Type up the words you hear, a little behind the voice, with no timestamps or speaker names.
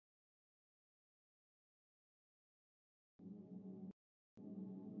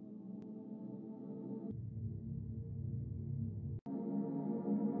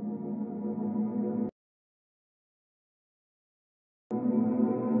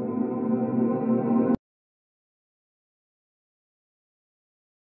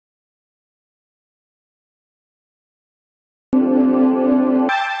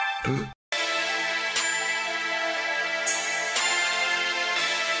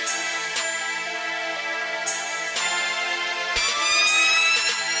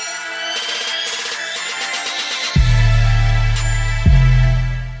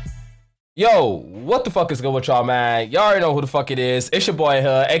Yo, what the fuck is good with y'all, man? Y'all already know who the fuck it is. It's your boy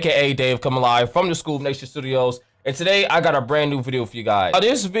here, aka Dave, coming live from the Scoop Nation Studios. And today I got a brand new video for you guys.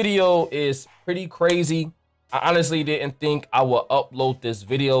 This video is pretty crazy. I honestly didn't think I would upload this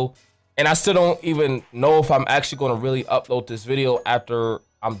video. And I still don't even know if I'm actually going to really upload this video after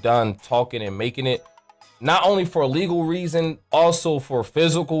I'm done talking and making it. Not only for legal reason, also for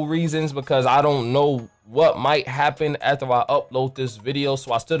physical reasons, because I don't know what might happen after I upload this video.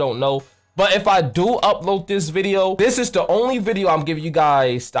 So I still don't know. But if I do upload this video, this is the only video I'm giving you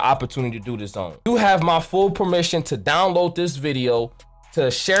guys the opportunity to do this on. You have my full permission to download this video, to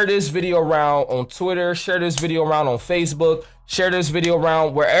share this video around on Twitter, share this video around on Facebook, share this video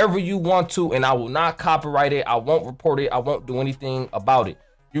around wherever you want to, and I will not copyright it. I won't report it. I won't do anything about it.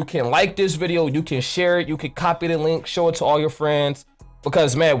 You can like this video, you can share it, you can copy the link, show it to all your friends.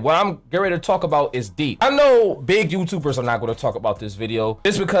 Because, man, what I'm getting ready to talk about is deep. I know big YouTubers are not going to talk about this video.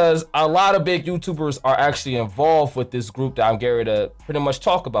 It's because a lot of big YouTubers are actually involved with this group that I'm getting ready to pretty much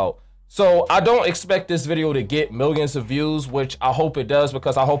talk about. So I don't expect this video to get millions of views, which I hope it does,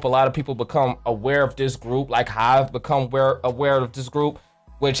 because I hope a lot of people become aware of this group, like I've become aware of this group,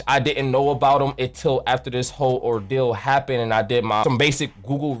 which I didn't know about them until after this whole ordeal happened, and I did some basic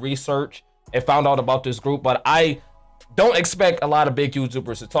Google research and found out about this group. But I don't expect a lot of big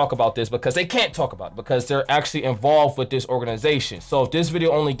YouTubers to talk about this, because they can't talk about it because they're actually involved with this organization. So if this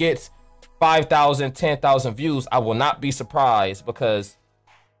video only gets 5,000, 10,000 views, I will not be surprised, because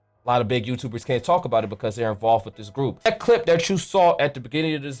a lot of big YouTubers can't talk about it because they're involved with this group. That clip that you saw at the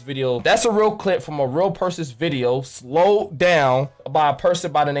beginning of this video, that's a real clip from a real person's video, slowed down by a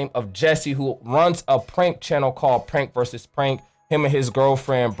person by the name of Jesse, who runs a prank channel called Prank vs. Prank. Him and his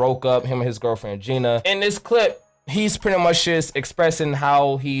girlfriend broke up, him and his girlfriend Gina. In this clip, he's pretty much just expressing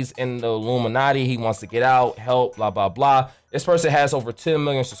how he's in the Illuminati. He wants to get out, help, blah, blah, blah. This person has over 10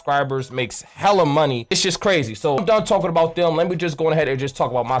 million subscribers, makes hella money. It's just crazy. So I'm done talking about them. Let me just go ahead and just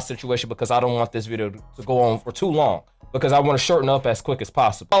talk about my situation, because I don't want this video to go on for too long, because I want to shorten up as quick as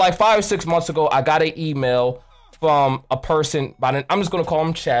possible. Like 5 or 6 months ago, I got an email from a person I'm just going to call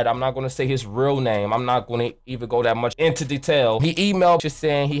him Chad. I'm not going to say his real name. I'm not going to even go that much into detail. He emailed just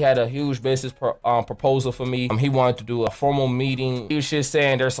saying he had a huge business proposal for me. He wanted to do a formal meeting. He was just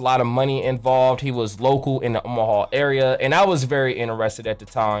saying there's a lot of money involved. He was local in the Omaha area, and I was very interested at the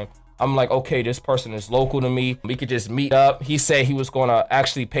time. I'm like, okay, this person is local to me. We could just meet up. He said he was going to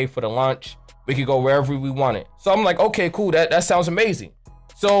actually pay for the lunch. We could go wherever we wanted. So I'm like, okay, cool. That sounds amazing.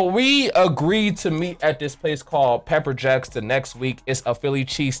 So we agreed to meet at this place called Pepper Jack's the next week. It's a Philly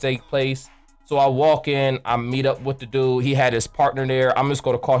cheesesteak place. So I walk in, I meet up with the dude. He had his partner there. I'm just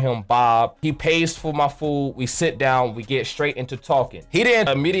going to call him Bob. He pays for my food. We sit down, we get straight into talking. He didn't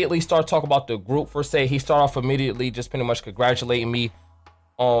immediately start talking about the group per se. He started off immediately just pretty much congratulating me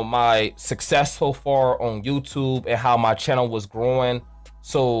on my success so far on YouTube and how my channel was growing.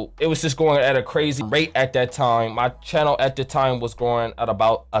 So it was just going at a crazy rate at that time. My channel at the time was growing at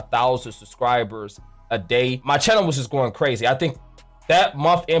about 1,000 subscribers a day. My channel was just going crazy. I think that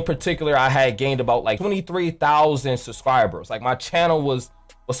month in particular, I had gained about like 23,000 subscribers. Like my channel was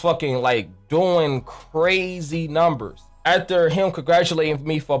fucking like doing crazy numbers. After him congratulating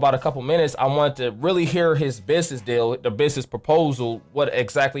me for about a couple minutes, I wanted to really hear his business deal, the business proposal, what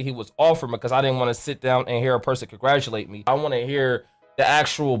exactly he was offering, because I didn't want to sit down and hear a person congratulate me. I want to hear the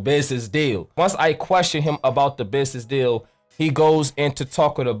actual business deal. Once I question him about the business deal, he goes into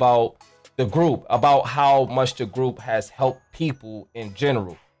talking about the group, about how much the group has helped people in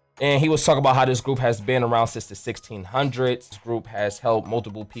general. And he was talking about how this group has been around since the 1600s. This group has helped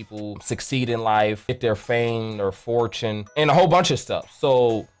multiple people succeed in life, get their fame or fortune, and a whole bunch of stuff.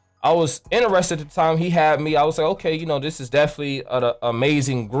 So I was interested at the time. He had me. I was like, okay, you know, this is definitely an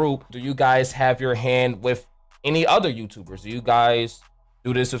amazing group. Do you guys have your hand with any other YouTubers? Do you guys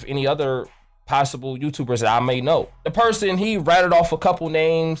do this with any other possible YouTubers that I may know? The person, he rattled off a couple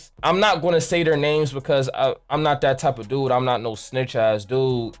names. I'm not going to say their names because I'm not that type of dude. I'm not no snitch ass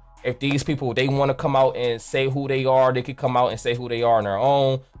dude. If these people, they want to come out and say who they are, they could come out and say who they are on their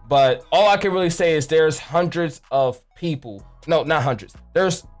own. But all I can really say is there's hundreds of people. No, not hundreds.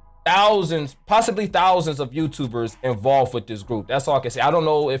 There's thousands, possibly thousands of YouTubers involved with this group. That's all I can say. I don't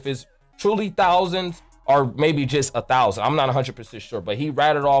know if it's truly thousands or maybe just 1,000. I'm not 100% sure, but he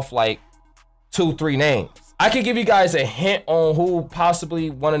rattled off like 2-3 names. I can give you guys a hint on who possibly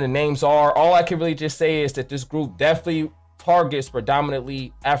one of the names are. All I can really just say is that this group definitely targets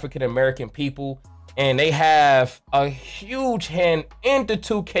predominantly African-American people, and they have a huge hand in the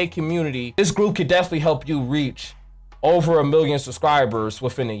 2K community. This group could definitely help you reach over 1 million subscribers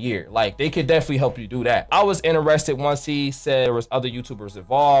within a year. Like, they could definitely help you do that. I was interested once he said there was other YouTubers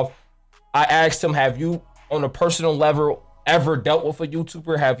involved. I asked him, have you on a personal level ever dealt with a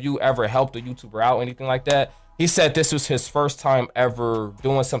YouTuber? Have you ever helped a YouTuber out, anything like that? He said this was his first time ever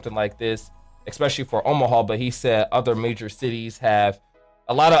doing something like this, especially for Omaha, but he said other major cities have,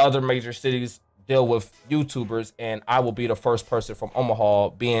 a lot of other major cities deal with YouTubers, and I will be the first person from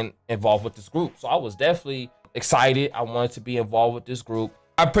Omaha being involved with this group. So I was definitely excited. I wanted to be involved with this group.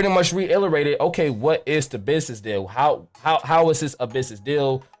 I pretty much reiterated, okay, what is the business deal? How is this a business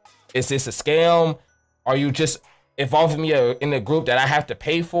deal? Is this a scam? Are you just involving me in a group that I have to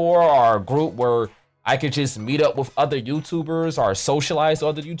pay for, or a group where I could just meet up with other YouTubers or socialize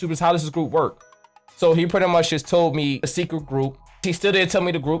with other YouTubers? How does this group work? So he pretty much just told me a secret group. He still didn't tell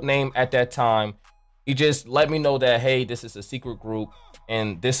me the group name at that time. He just let me know that, hey, this is a secret group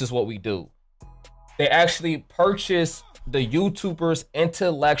and this is what we do. They actually purchase the YouTuber's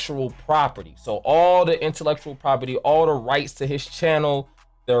intellectual property. So all the intellectual property, all the rights to his channel,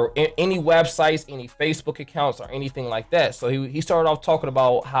 any websites, any Facebook accounts, or anything like that. So he started off talking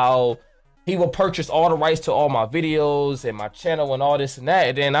about how he will purchase all the rights to all my videos and my channel and all this and that.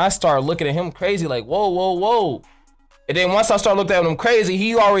 And then I started looking at him crazy, like, whoa, whoa, whoa. And then once I started looking at him crazy,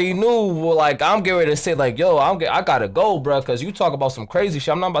 he already knew, well, like, I'm getting ready to say, like, yo, I gotta go, bro, because you talk about some crazy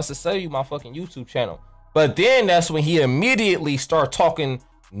shit. I'm not about to sell you my fucking YouTube channel. But then that's when he immediately started talking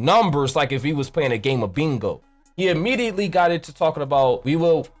numbers like if he was playing a game of bingo. He immediately got into talking about, we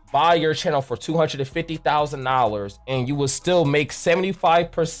will buy your channel for $250,000 and you will still make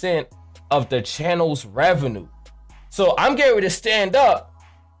 75% of the channel's revenue. So I'm getting ready to stand up.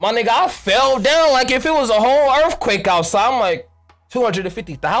 My nigga, I fell down like if it was a whole earthquake outside. I'm like,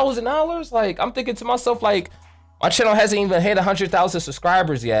 $250,000? Like, I'm thinking to myself, like, my channel hasn't even hit 100,000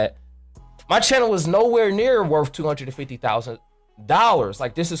 subscribers yet. My channel is nowhere near worth $250,000.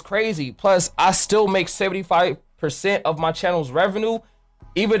 Like, this is crazy. Plus, I still make 75% of my channel's revenue,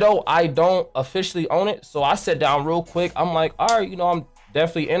 even though I don't officially own it. So I sat down real quick. I'm like, all right, you know, I'm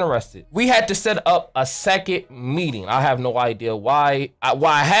definitely interested. We had to set up a second meeting. I have no idea why.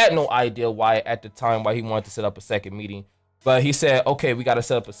 I had no idea why at the time why he wanted to set up a second meeting. But he said, okay, we got to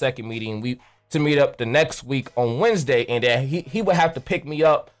set up a second meeting to meet up the next week on Wednesday, and that he would have to pick me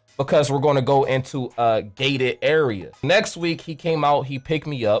up because we're going to go into a gated area. Next week, he came out, he picked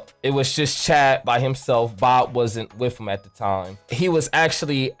me up. It was just Chad by himself. Bob wasn't with him at the time. He was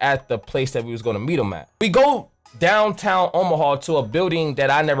actually at the place that we was going to meet him at. We go downtown Omaha to a building that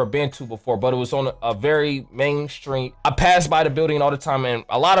I never been to before, but it was on a very main street. I pass by the building all the time, and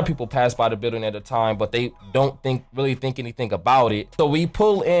a lot of people pass by the building at the time, but they don't really think anything about it. So we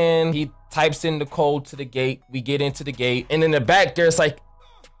pull in, he types in the code to the gate, we get into the gate, and in the back there's like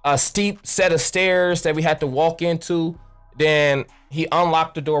a steep set of stairs that we had to walk into. Then he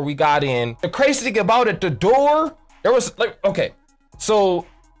unlocked the door, we got in. The crazy thing about it, the door, there was like, okay, so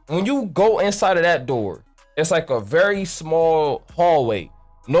when you go inside of that door, it's like a very small hallway.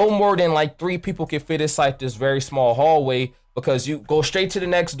 No more than like 3 people can fit inside this very small hallway, because you go straight to the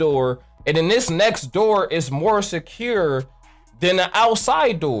next door, and then this next door is more secure than the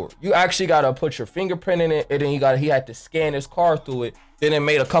outside door. You actually gotta put your fingerprint in it, and then he had to scan his car through it. Then it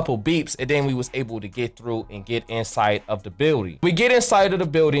made a couple beeps, and then we was able to get through and get inside of the building. We get inside of the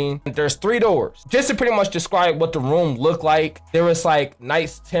building, there's 3 doors. Just to pretty much describe what the room looked like, there was like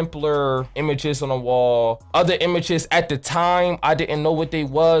Knights Templar images on the wall. Other images at the time, I didn't know what they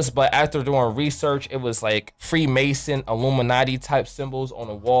was, but after doing research, it was like Freemason, Illuminati type symbols on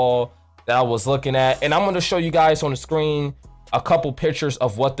the wall that I was looking at. And I'm gonna show you guys on the screen a couple pictures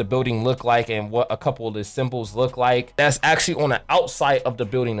of what the building looked like and what a couple of the symbols look like. That's actually on the outside of the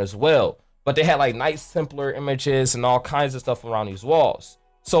building as well. But they had like Knights Templar images and all kinds of stuff around these walls.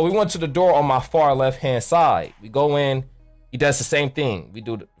 So we went to the door on my far left hand side. We go in, he does the same thing. We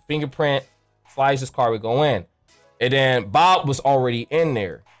do the fingerprint, flies his car, we go in. And then Bob was already in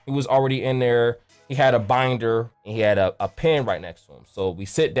there. He was already in there. He had a binder and he had a pen right next to him. So we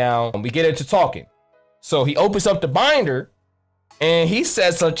sit down and we get into talking. So he opens up the binder, and he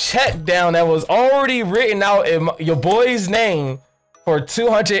sets a check down that was already written out in your boy's name for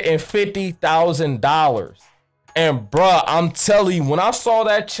 $250,000. And bruh, I'm telling you, when I saw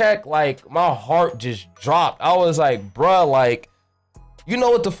that check, like, my heart just dropped. I was like, bruh, like, you know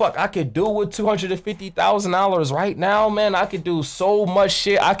what the fuck I could do with $250,000 right now, man? I could do so much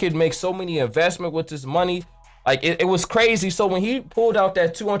shit. I could make so many investments with this money. Like, it was crazy. So when he pulled out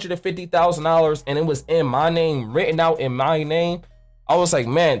that $250,000 and it was in my name, written out in my name, I was like,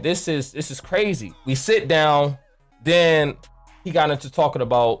 man, this is crazy. We sit down, then he got into talking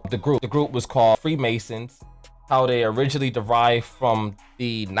about the group. The group was called Freemasons, how they originally derived from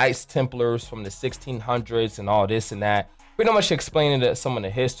the Knights Templars from the 1600s and all this and that. pretty much explaining some of the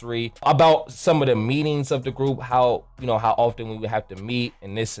history about some of the meetings of the group, how, you know, how often we would have to meet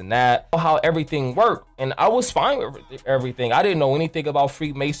and this and that, how everything worked. And I was fine with everything. I didn't know anything about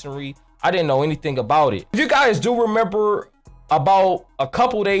Freemasonry. I didn't know anything about it. If you guys do remember, about a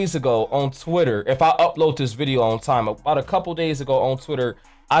couple days ago on Twitter, if I upload this video on time, about a couple days ago on Twitter,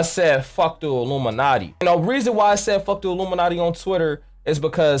 I said fuck the Illuminati. And the reason why I said fuck the Illuminati on Twitter is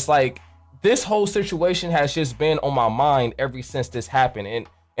because, like, this whole situation has just been on my mind ever since this happened,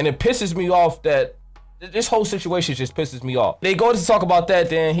 and it pisses me off that this whole situation just pisses me off. They go to talk about that,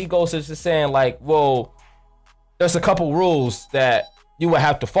 then he goes to just saying like, well, there's a couple rules that you would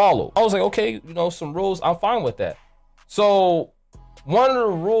have to follow. I was like, okay, you know, some rules, I'm fine with that. So one of the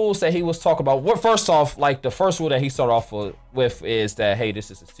rules that he was talking about, well, first off, like the first rule that he started off with is that, hey,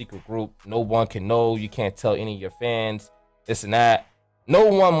 this is a secret group. No one can know. You can't tell any of your fans, this and that. No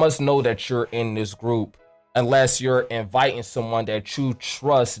one must know that you're in this group unless you're inviting someone that you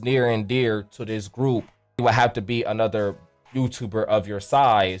trust near and dear to this group. You would have to be another YouTuber of your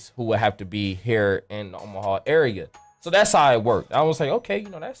size who would have to be here in the Omaha area. So that's how it worked. I was like, okay, you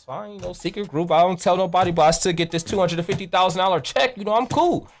know, that's fine. You know, secret group. I don't tell nobody, but I still get this $250,000 check. You know, I'm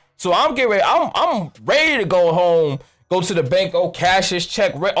cool. So I'm getting ready. I'm ready to go home, go to the bank, go cash this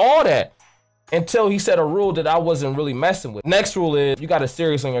check, all that. Until he said a rule that I wasn't really messing with. Next rule is you got a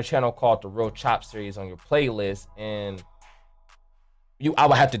series on your channel called the Real Chop series on your playlist, and I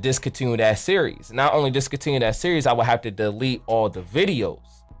would have to discontinue that series. Not only discontinue that series, I would have to delete all the videos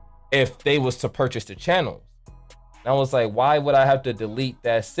if they was to purchase the channel. And I was like, why would I have to delete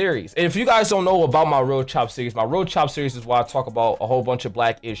that series? And if you guys don't know about my Real Chop series, my Real Chop series is where I talk about a whole bunch of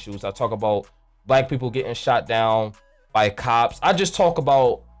black issues. I talk about black people getting shot down by cops. I just talk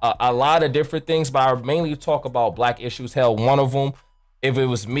about a lot of different things, but I mainly talk about black issues. Hell, one of them, if it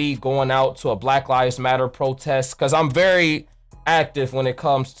was me going out to a Black Lives Matter protest, because I'm very active when it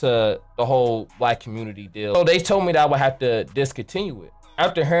comes to the whole black community deal. So they told me that I would have to discontinue it.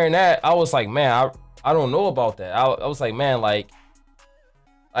 After hearing that, I was like, man, I don't know about that. I was like, man, like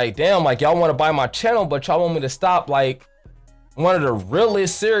damn, like y'all want to buy my channel, but y'all want me to stop like one of the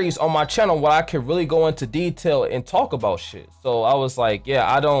realest series on my channel where I could really go into detail and talk about shit. So I was like, yeah,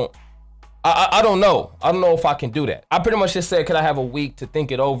 I don't know. I don't know if I can do that. I pretty much just said, could I have a week to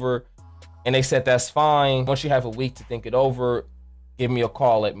think it over? And they said, that's fine. Once you have a week to think it over, give me a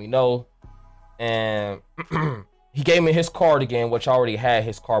call, let me know. And he gave me his card again, which I already had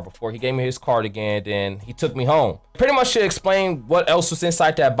his card before. He gave me his card again, then he took me home. Pretty much to explain what else was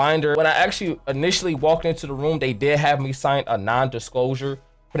inside that binder. When I actually initially walked into the room, they did have me sign a non-disclosure,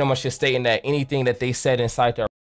 pretty much just stating that anything that they said inside that